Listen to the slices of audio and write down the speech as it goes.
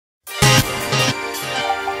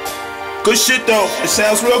Good shit though, it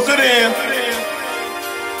sounds real good in.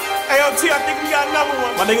 Hey, yo, T, I think we got another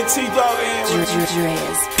one. My nigga T-Dawg in.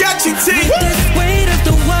 Got you, T. With this weight of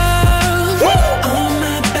the world on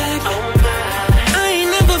my back, I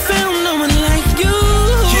ain't never found no one like you.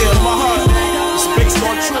 Yeah, my heart. It's based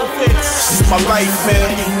on true events. This is my life, man.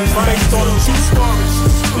 Based on true stories.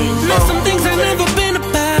 There's some things I've never been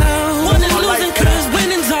about. One is losing, cause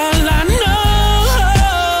winning's all I know.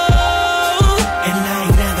 And I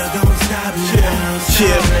ain't never gonna stop now.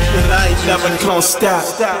 Yeah, and I ain't never gonna stop.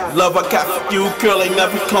 Love I got for you, girl, ain't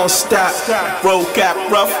never gonna stop. Road got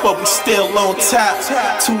rough, but we still on top.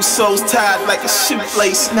 Two souls tied like a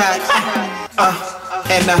shoelace knot.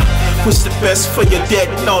 And I wish the best for you, dead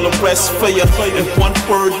and all the rest for you. And one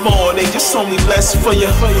word more, they just only less for you.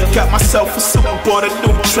 Got myself a suit, bought a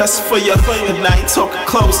new dress for you. And I ain't talking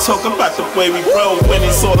clothes, talking about the way we roll.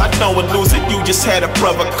 Winning's all I know, and losing you just had a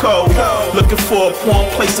brother code. Looking for a warm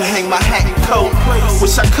place to hang my hat and coat.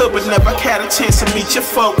 Wish I could, but never had a chance to meet your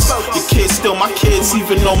folks. Your kids still my kids,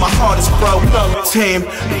 even though my heart is broke. Damn,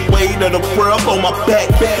 the weight of the world on my back.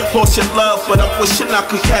 Lost your love, but I'm wishing I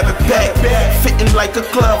could have it back. Fitting like a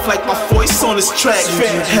glove, like my voice on this track.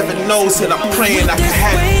 Heaven knows that I'm praying I can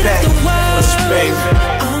have it back. Let's baby.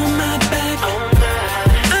 On my back,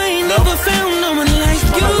 I ain't never found no one like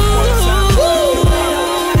you.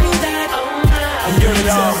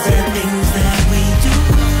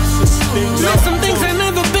 There's some things I've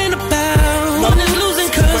never been about. One is losing,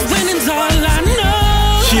 cause winning's all I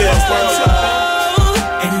know.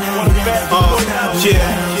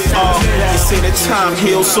 They say that time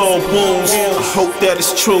heals all wounds. I hope that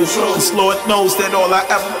is true, cause Lord knows that all I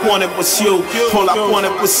ever wanted was you. All I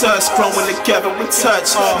wanted was us, growing together with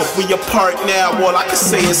touch. But we apart now, all I can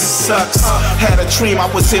say is it sucks. Had a dream I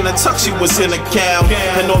was in a tux, you was in a gown.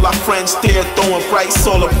 And all our friends there throwing rice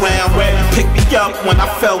all around. Picked me up when I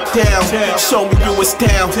fell down, show me you was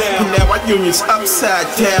down. And now our union's upside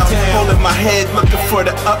down. Holding my head, looking for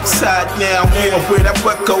the upside now. Or where that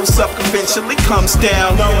what goes up eventually comes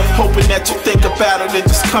down. Hoping that you think about it and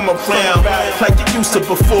just come around like you used to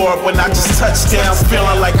before when I just touched down.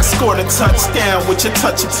 Feeling like I scored a touchdown with your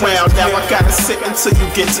touch of ground. Now I gotta sit until you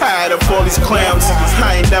get tired of all these clowns.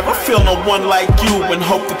 I ain't never feel no one like you, and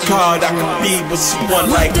hope to God I can be with someone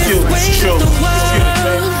like you. It's true.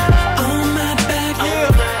 On my back,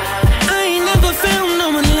 I ain't never found no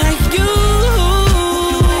one like you.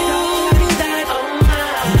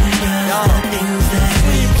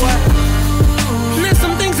 There's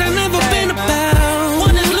some things I've never been about.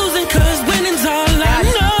 One is losing, cause winning's all I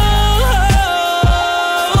know.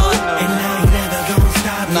 And I ain't never gonna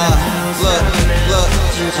stop now. Look,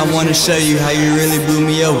 I wanna show you how you really blew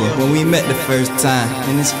me over when we met the first time.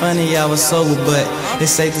 And it's funny I was sober, but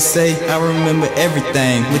it's safe to say I remember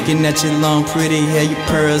everything. Looking at your long pretty hair, your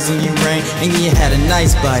pearls and your ring, and you had a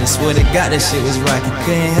nice body. Swear to God that shit was rocking.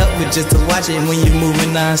 Couldn't help but just to watch it when you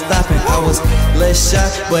moving non-stopping. I was less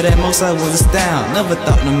shocked, but at most I was astounded. Never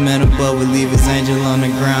thought no man above would leave his angel on the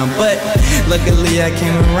ground, but luckily I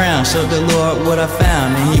came around, showed the Lord what I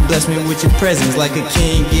found, and He blessed me with your presence like a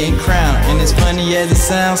king getting crowned. And as funny as it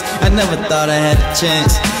sounds, I never thought I had a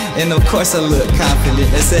chance. And of course I look confident,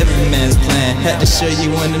 that's every man's plan. Had to show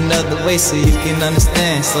you in another way so you can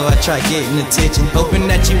understand. So I tried getting attention, hoping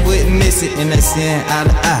that you wouldn't miss it. And that's seeing eye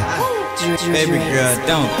to eye. Baby girl,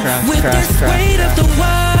 don't cry, with cry, this cry, weight cry. of the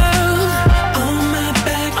world